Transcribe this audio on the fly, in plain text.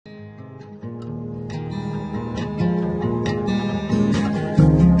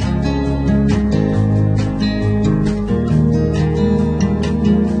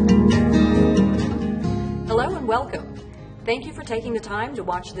Thank you for taking the time to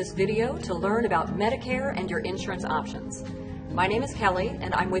watch this video to learn about Medicare and your insurance options. My name is Kelly,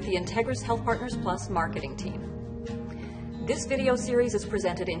 and I'm with the Integris Health Partners Plus marketing team. This video series is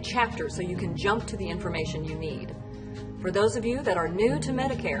presented in chapters so you can jump to the information you need. For those of you that are new to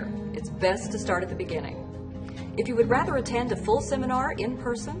Medicare, it's best to start at the beginning. If you would rather attend a full seminar in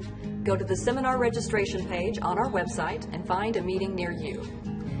person, go to the seminar registration page on our website and find a meeting near you.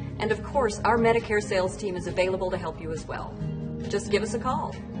 And of course, our Medicare sales team is available to help you as well. Just give us a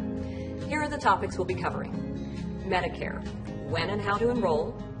call. Here are the topics we'll be covering. Medicare, when and how to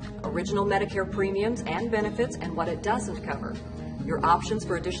enroll, original Medicare premiums and benefits and what it doesn't cover, your options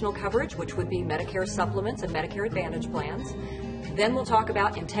for additional coverage, which would be Medicare supplements and Medicare Advantage plans. Then we'll talk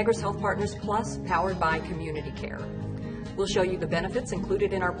about Integris Health Partners Plus, powered by Community Care. We'll show you the benefits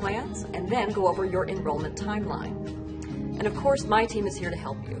included in our plans and then go over your enrollment timeline. And of course, my team is here to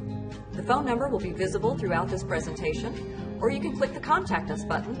help you. The phone number will be visible throughout this presentation, or you can click the Contact Us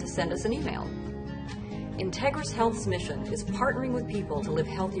button to send us an email. Integris Health's mission is partnering with people to live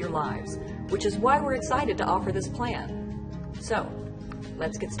healthier lives, which is why we're excited to offer this plan. So,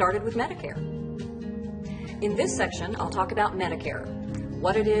 let's get started with Medicare. In this section, I'll talk about Medicare,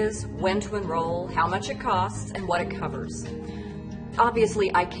 what it is, when to enroll, how much it costs, and what it covers. Obviously,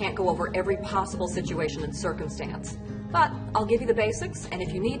 I can't go over every possible situation and circumstance, but I'll give you the basics, and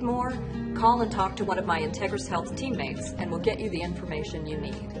if you need more, call and talk to one of my Integris Health teammates, and we'll get you the information you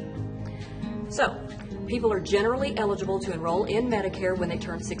need. So, people are generally eligible to enroll in Medicare when they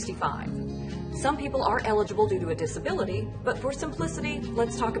turn 65. Some people are eligible due to a disability, but for simplicity,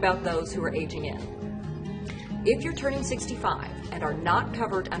 let's talk about those who are aging in. If you're turning 65 and are not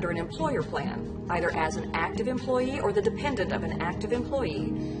covered under an employer plan, either as an active employee or the dependent of an active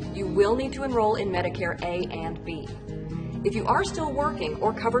employee, you will need to enroll in Medicare A and B. If you are still working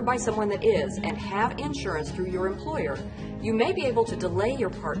or covered by someone that is and have insurance through your employer, you may be able to delay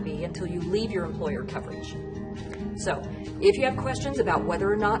your Part B until you leave your employer coverage. So, if you have questions about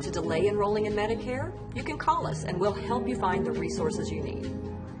whether or not to delay enrolling in Medicare, you can call us and we'll help you find the resources you need.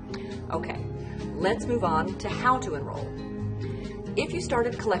 Okay, let's move on to how to enroll. If you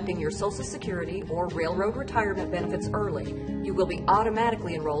started collecting your Social Security or Railroad retirement benefits early, you will be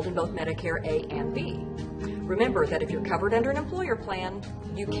automatically enrolled in both Medicare A and B. Remember that if you're covered under an employer plan,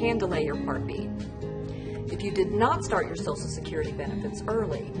 you can delay your Part B. If you did not start your Social Security benefits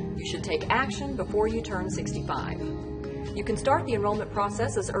early, you should take action before you turn 65. You can start the enrollment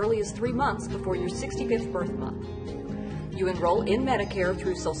process as early as 3 months before your 65th birth month. You enroll in Medicare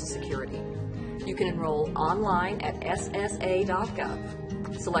through Social Security. You can enroll online at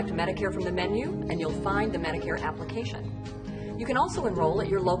ssa.gov. Select Medicare from the menu and you'll find the Medicare application. You can also enroll at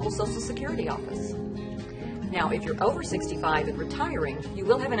your local Social Security office. Now, if you're over 65 and retiring, you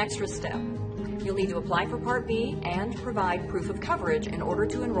will have an extra step. You'll need to apply for Part B and provide proof of coverage in order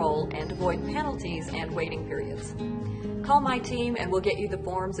to enroll and avoid penalties and waiting periods. Call my team and we'll get you the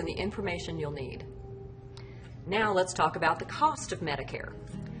forms and the information you'll need. Now let's talk about the cost of Medicare.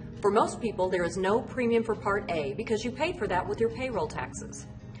 For most people, there is no premium for Part A because you paid for that with your payroll taxes.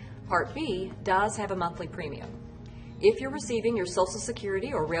 Part B does have a monthly premium. If you're receiving your Social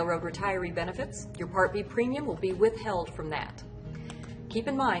Security or Railroad retiree benefits, your Part B premium will be withheld from that. Keep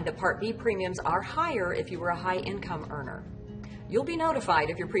in mind that Part B premiums are higher if you were a high-income earner. You'll be notified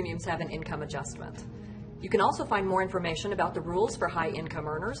if your premiums have an income adjustment. You can also find more information about the rules for high-income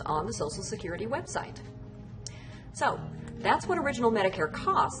earners on the Social Security website. So, that's what original Medicare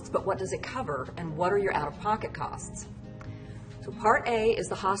costs, but what does it cover and what are your out-of-pocket costs? So Part A is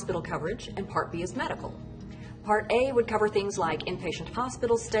the hospital coverage and Part B is medical. Part A would cover things like inpatient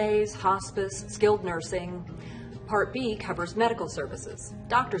hospital stays, hospice, skilled nursing. Part B covers medical services,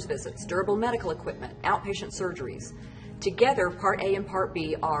 doctor's visits, durable medical equipment, outpatient surgeries. Together, Part A and Part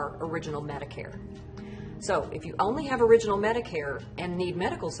B are original Medicare. So if you only have original Medicare and need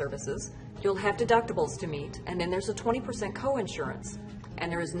medical services, you'll have deductibles to meet, and then there's a 20% coinsurance,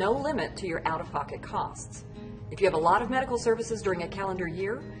 and there is no limit to your out-of-pocket costs. If you have a lot of medical services during a calendar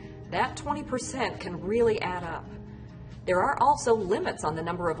year, that 20% can really add up. There are also limits on the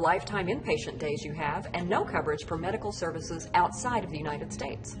number of lifetime inpatient days you have and no coverage for medical services outside of the United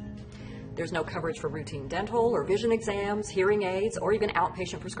States. There's no coverage for routine dental or vision exams, hearing aids, or even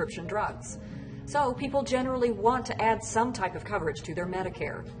outpatient prescription drugs. So people generally want to add some type of coverage to their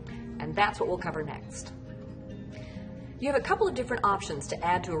Medicare, and that's what we'll cover next. You have a couple of different options to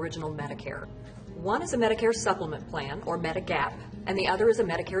add to original Medicare. One is a Medicare supplement plan, or Medigap, and the other is a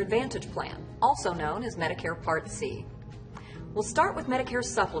Medicare Advantage plan, also known as Medicare Part C. We'll start with Medicare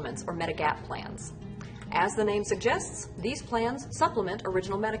supplements, or Medigap plans. As the name suggests, these plans supplement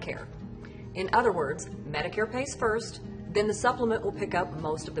original Medicare. In other words, Medicare pays first, then the supplement will pick up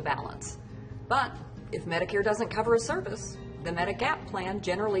most of the balance. But if Medicare doesn't cover a service, the Medigap plan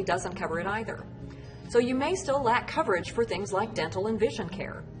generally doesn't cover it either. So you may still lack coverage for things like dental and vision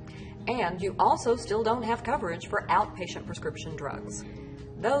care. And you also still don't have coverage for outpatient prescription drugs.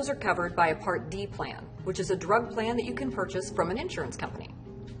 Those are covered by a Part D plan, which is a drug plan that you can purchase from an insurance company.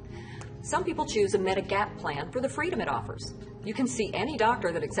 Some people choose a Medigap plan for the freedom it offers. You can see any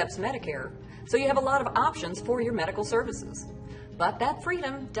doctor that accepts Medicare, so you have a lot of options for your medical services. But that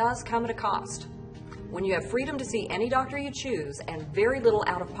freedom does come at a cost. When you have freedom to see any doctor you choose and very little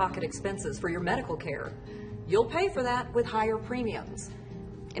out-of-pocket expenses for your medical care, you'll pay for that with higher premiums.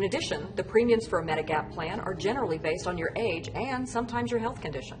 In addition, the premiums for a Medigap plan are generally based on your age and sometimes your health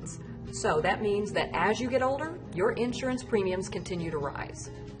conditions. So that means that as you get older, your insurance premiums continue to rise.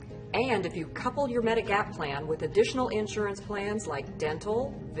 And if you couple your Medigap plan with additional insurance plans like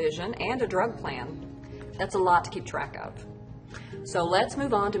dental, vision, and a drug plan, that's a lot to keep track of. So let's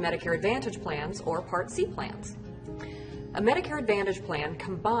move on to Medicare Advantage plans or Part C plans. A Medicare Advantage plan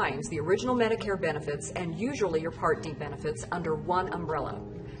combines the original Medicare benefits and usually your Part D benefits under one umbrella.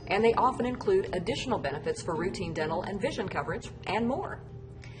 And they often include additional benefits for routine dental and vision coverage and more.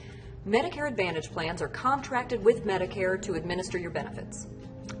 Medicare Advantage plans are contracted with Medicare to administer your benefits.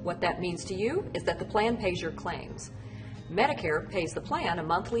 What that means to you is that the plan pays your claims. Medicare pays the plan a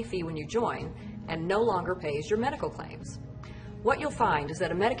monthly fee when you join and no longer pays your medical claims. What you'll find is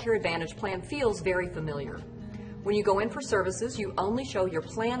that a Medicare Advantage plan feels very familiar. When you go in for services, you only show your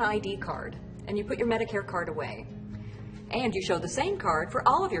plan ID card and you put your Medicare card away. And you show the same card for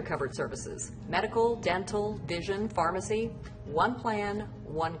all of your covered services: medical, dental, vision, pharmacy. One plan,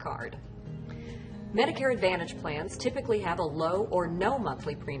 one card. Medicare Advantage plans typically have a low or no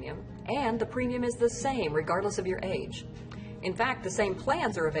monthly premium, and the premium is the same regardless of your age. In fact, the same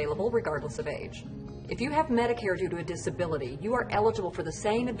plans are available regardless of age. If you have Medicare due to a disability, you are eligible for the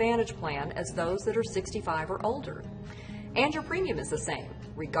same Advantage plan as those that are 65 or older. And your premium is the same,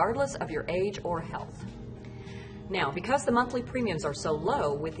 regardless of your age or health. Now, because the monthly premiums are so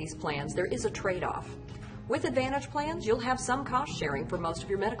low with these plans, there is a trade-off. With Advantage plans, you'll have some cost sharing for most of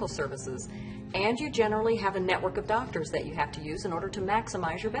your medical services, and you generally have a network of doctors that you have to use in order to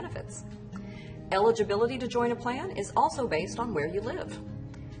maximize your benefits. Eligibility to join a plan is also based on where you live.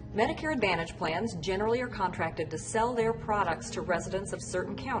 Medicare Advantage plans generally are contracted to sell their products to residents of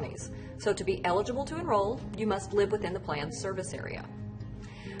certain counties, so to be eligible to enroll, you must live within the plan's service area.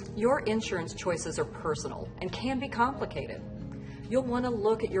 Your insurance choices are personal and can be complicated. You'll want to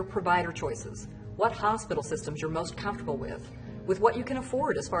look at your provider choices, what hospital systems you're most comfortable with what you can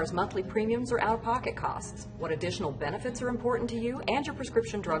afford as far as monthly premiums or out-of-pocket costs, what additional benefits are important to you, and your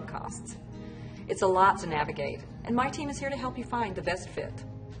prescription drug costs. It's a lot to navigate, and my team is here to help you find the best fit.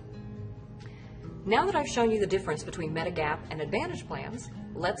 Now that I've shown you the difference between Medigap and Advantage plans,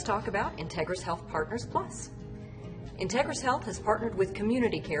 let's talk about Integris Health Partners Plus. Integris Health has partnered with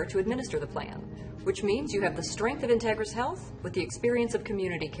Community Care to administer the plan, which means you have the strength of Integris Health with the experience of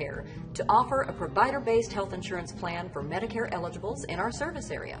Community Care to offer a provider-based health insurance plan for Medicare eligibles in our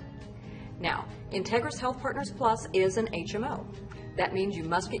service area. Now, Integris Health Partners Plus is an HMO. That means you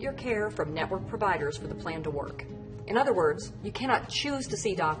must get your care from network providers for the plan to work. In other words, you cannot choose to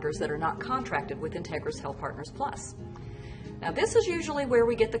see doctors that are not contracted with Integris Health Partners Plus. Now, this is usually where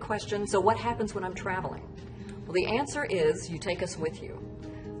we get the question, so what happens when I'm traveling? Well, the answer is you take us with you.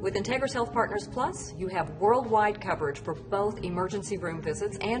 With Integris Health Partners Plus, you have worldwide coverage for both emergency room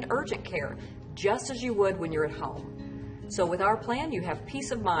visits and urgent care, just as you would when you're at home. So with our plan, you have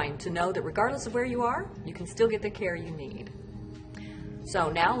peace of mind to know that regardless of where you are, you can still get the care you need.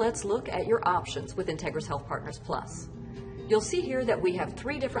 So now let's look at your options with Integris Health Partners Plus. You'll see here that we have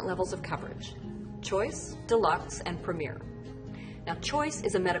 3 different levels of coverage: Choice, Deluxe, and Premier. Now, Choice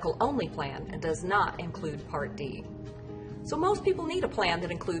is a medical-only plan and does not include Part D. So most people need a plan that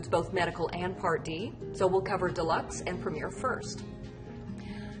includes both medical and Part D, so we'll cover Deluxe and Premier first.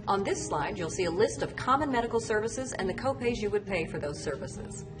 On this slide, you'll see a list of common medical services and the copays you would pay for those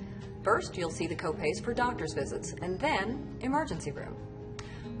services. First, you'll see the copays for doctor's visits, and then emergency room.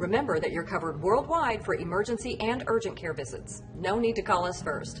 Remember that you're covered worldwide for emergency and urgent care visits. No need to call us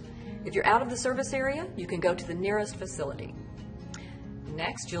first. If you're out of the service area, you can go to the nearest facility.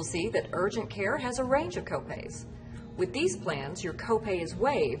 Next, you'll see that urgent care has a range of copays. With these plans, your copay is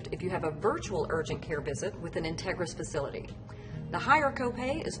waived if you have a virtual urgent care visit with an Integris facility. The higher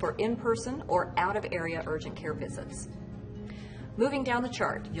copay is for in-person or out-of-area urgent care visits. Moving down the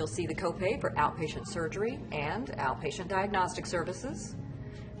chart, you'll see the copay for outpatient surgery and outpatient diagnostic services.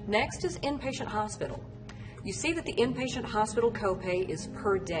 Next is inpatient hospital. You see that the inpatient hospital copay is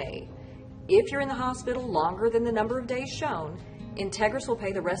per day. If you're in the hospital longer than the number of days shown, Integris will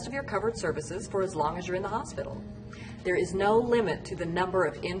pay the rest of your covered services for as long as you're in the hospital. There is no limit to the number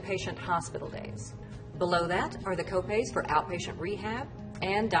of inpatient hospital days. Below that are the copays for outpatient rehab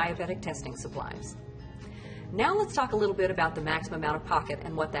and diabetic testing supplies. Now let's talk a little bit about the maximum out-of-pocket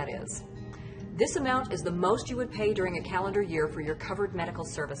and what that is. This amount is the most you would pay during a calendar year for your covered medical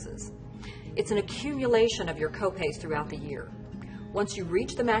services. It's an accumulation of your copays throughout the year. Once you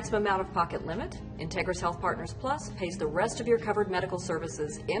reach the maximum out-of-pocket limit, Integris Health Partners Plus pays the rest of your covered medical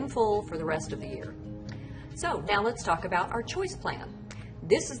services in full for the rest of the year. So now let's talk about our choice plan.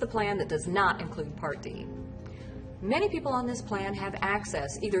 This is the plan that does not include Part D. Many people on this plan have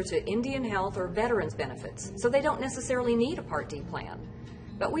access either to Indian Health or Veterans benefits, so they don't necessarily need a Part D plan.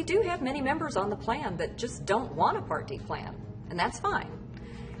 But we do have many members on the plan that just don't want a Part D plan, and that's fine.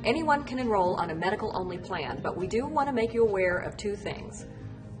 Anyone can enroll on a medical-only plan, but we do want to make you aware of two things.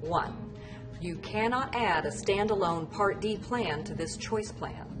 One, you cannot add a standalone Part D plan to this choice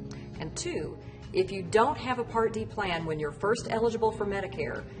plan. And two, if you don't have a Part D plan when you're first eligible for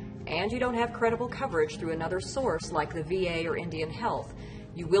Medicare, and you don't have credible coverage through another source like the VA or Indian Health,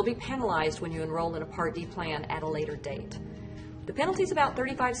 you will be penalized when you enroll in a Part D plan at a later date. The penalty is about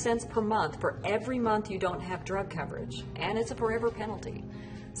 35 cents per month for every month you don't have drug coverage, and it's a forever penalty.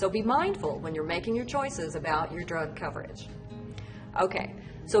 So be mindful when you're making your choices about your drug coverage. Okay,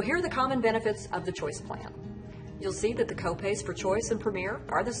 so here are the common benefits of the Choice plan. You'll see that the copays for Choice and Premier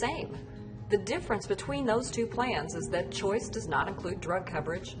are the same. The difference between those two plans is that Choice does not include drug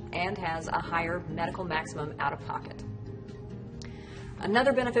coverage and has a higher medical maximum out-of-pocket.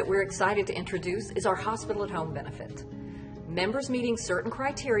 Another benefit we're excited to introduce is our Hospital at Home benefit. Members meeting certain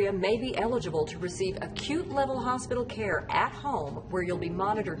criteria may be eligible to receive acute-level hospital care at home where you'll be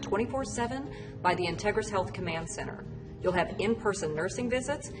monitored 24/7 by the Integris Health Command Center. You'll have in-person nursing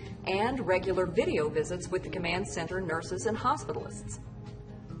visits and regular video visits with the Command Center nurses and hospitalists.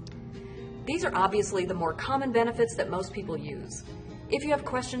 These are obviously the more common benefits that most people use. If you have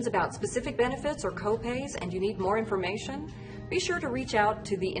questions about specific benefits or copays and you need more information, be sure to reach out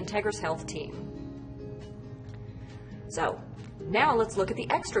to the Integris Health team. So, now let's look at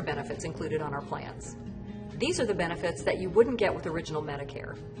the extra benefits included on our plans. These are the benefits that you wouldn't get with original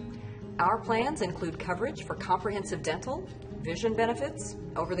Medicare. Our plans include coverage for comprehensive dental, vision benefits,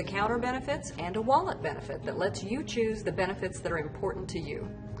 over-the-counter benefits, and a wallet benefit that lets you choose the benefits that are important to you.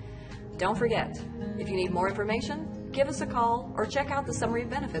 Don't forget, if you need more information, give us a call or check out the summary of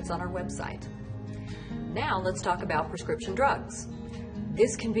benefits on our website. Now let's talk about prescription drugs.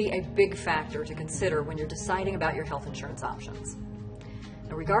 This can be a big factor to consider when you're deciding about your health insurance options.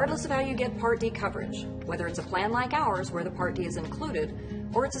 Now, regardless of how you get Part D coverage, whether it's a plan like ours where the Part D is included,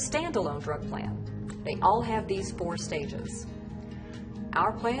 or it's a standalone drug plan, they all have these 4 stages.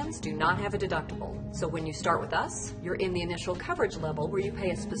 Our plans do not have a deductible, so when you start with us, you're in the initial coverage level where you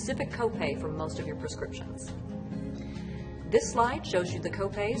pay a specific copay for most of your prescriptions. This slide shows you the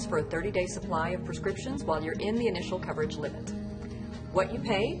copays for a 30-day supply of prescriptions while you're in the initial coverage limit. What you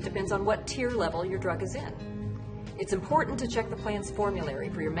pay depends on what tier level your drug is in. It's important to check the plan's formulary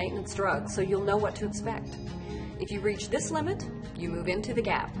for your maintenance drugs so you'll know what to expect. If you reach this limit, you move into the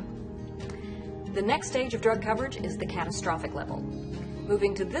gap. The next stage of drug coverage is the catastrophic level.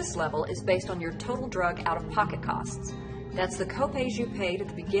 Moving to this level is based on your total drug out-of-pocket costs. That's the copays you paid at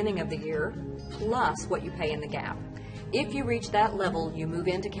the beginning of the year, plus what you pay in the gap. If you reach that level, you move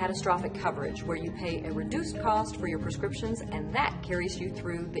into catastrophic coverage, where you pay a reduced cost for your prescriptions, and that carries you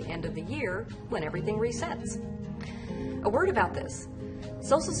through the end of the year when everything resets. A word about this.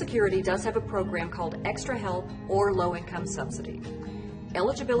 Social Security does have a program called Extra Help or Low Income Subsidy.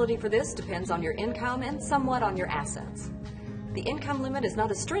 Eligibility for this depends on your income and somewhat on your assets. The income limit is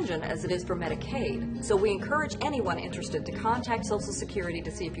not as stringent as it is for Medicaid, so we encourage anyone interested to contact Social Security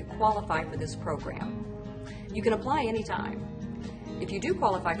to see if you qualify for this program. You can apply anytime. If you do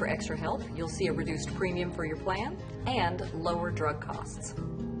qualify for Extra Help, you'll see a reduced premium for your plan and lower drug costs.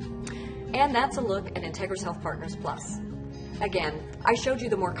 And that's a look at Integris Health Partners Plus. Again, I showed you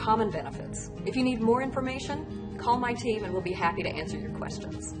the more common benefits. If you need more information, call my team and we'll be happy to answer your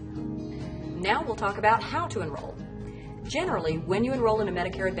questions. Now we'll talk about how to enroll. Generally, when you enroll in a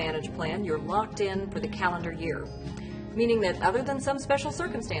Medicare Advantage plan, you're locked in for the calendar year, meaning that other than some special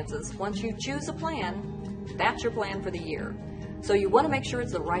circumstances, once you choose a plan, that's your plan for the year. So you want to make sure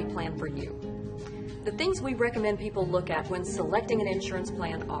it's the right plan for you. The things we recommend people look at when selecting an insurance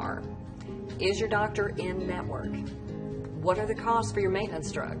plan are: is your doctor in network? What are the costs for your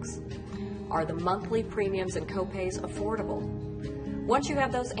maintenance drugs? Are the monthly premiums and copays affordable? Once you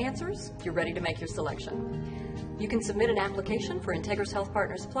have those answers, you're ready to make your selection. You can submit an application for Integris Health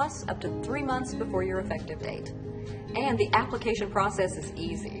Partners Plus up to 3 months before your effective date. And the application process is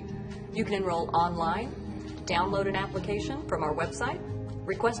easy. You can enroll online, download an application from our website,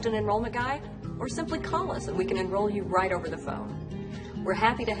 request an enrollment guide, or simply call us and we can enroll you right over the phone. We're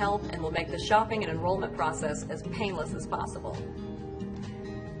happy to help and will make the shopping and enrollment process as painless as possible.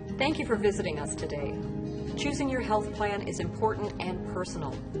 Thank you for visiting us today. Choosing your health plan is important and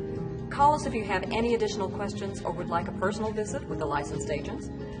personal. Call us if you have any additional questions or would like a personal visit with a licensed agent,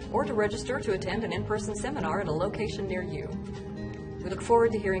 or to register to attend an in-person seminar at a location near you. We look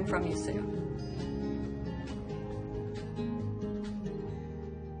forward to hearing from you soon.